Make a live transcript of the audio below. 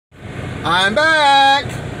I'm back.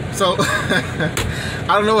 So I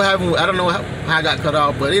don't know what happened. I don't know how I got cut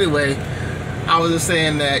off, but anyway, I was just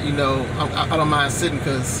saying that, you know, I don't mind sitting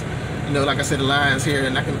because, you know, like I said, the line's here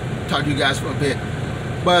and I can talk to you guys for a bit.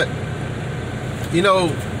 But, you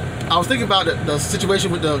know, I was thinking about the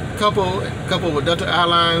situation with the couple with Delta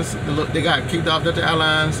Airlines. They got kicked off Delta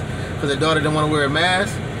Airlines because their daughter didn't want to wear a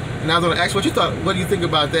mask. And I was going to ask what do you think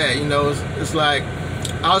about that? You know, it's like,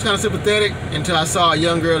 I was kind of sympathetic until I saw a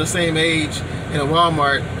young girl the same age in a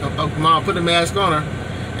Walmart. A mom put a mask on her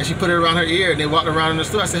and she put it around her ear and they walked around in the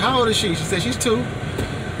store. I said, how old is she? She said she's 2.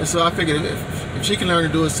 And so I figured if she can learn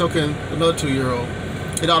to do it, so can another 2-year-old.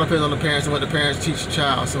 It all depends on the parents and what the parents teach the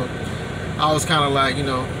child. So I was kind of like, you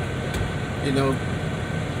know,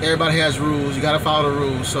 everybody has rules. You got to follow the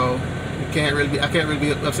rules. So I can't really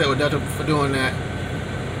be upset with Delta for doing that.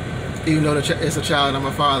 Even though it's a child and I'm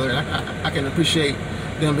a father, and I can appreciate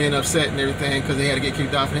them being upset and everything because they had to get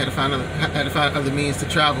kicked off and had to find other means to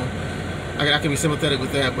travel. I can be sympathetic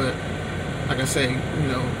with that, but like I say, you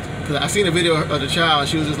know, because I seen a video of the child and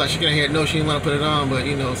she was just like shaking her head, no, she didn't want to put it on. But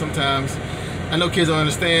you know, sometimes I know kids don't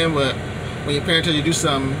understand, but when your parent tells you to do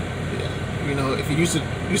something, you know, if you're used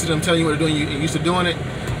to them telling you what to do and you're used to doing it,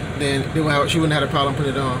 then she wouldn't have a problem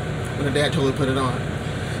putting it on when her dad told her to put it on.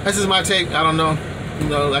 That's just my take. I don't know. You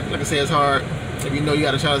know, like I say, it's hard. If you know you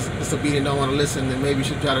got a child that's disobedient, don't want to listen, then maybe you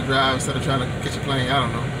should try to drive instead of trying to catch a plane. I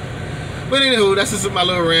don't know. But anywho, that's just my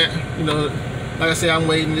little rant. You know, like I say, I'm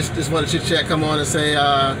waiting. Just want to chit chat, come on and say,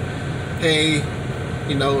 hey,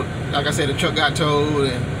 you know, like I said, the truck got towed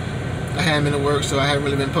and I haven't been to work, so I haven't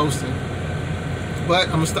really been posting. But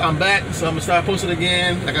I'm back, so I'm gonna start posting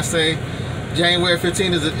again. Like I say, January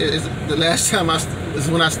 15th is the last time is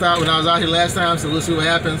when I was out here last time. So we'll see what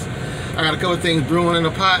happens. I got a couple of things brewing in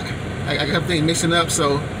the pot. I got a couple things mixing up,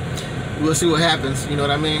 so we'll see what happens. You know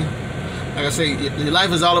what I mean? Like I say, your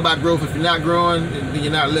life is all about growth. If you're not growing, then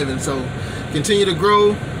you're not living. So continue to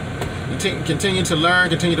grow, continue to learn,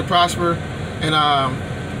 continue to prosper, and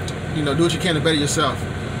you know, do what you can to better yourself.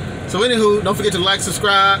 So anywho, don't forget to like,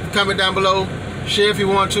 subscribe, comment down below, share if you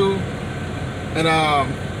want to, and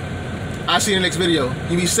I'll see you in the next video.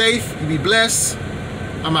 You be safe, you be blessed.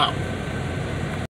 I'm out.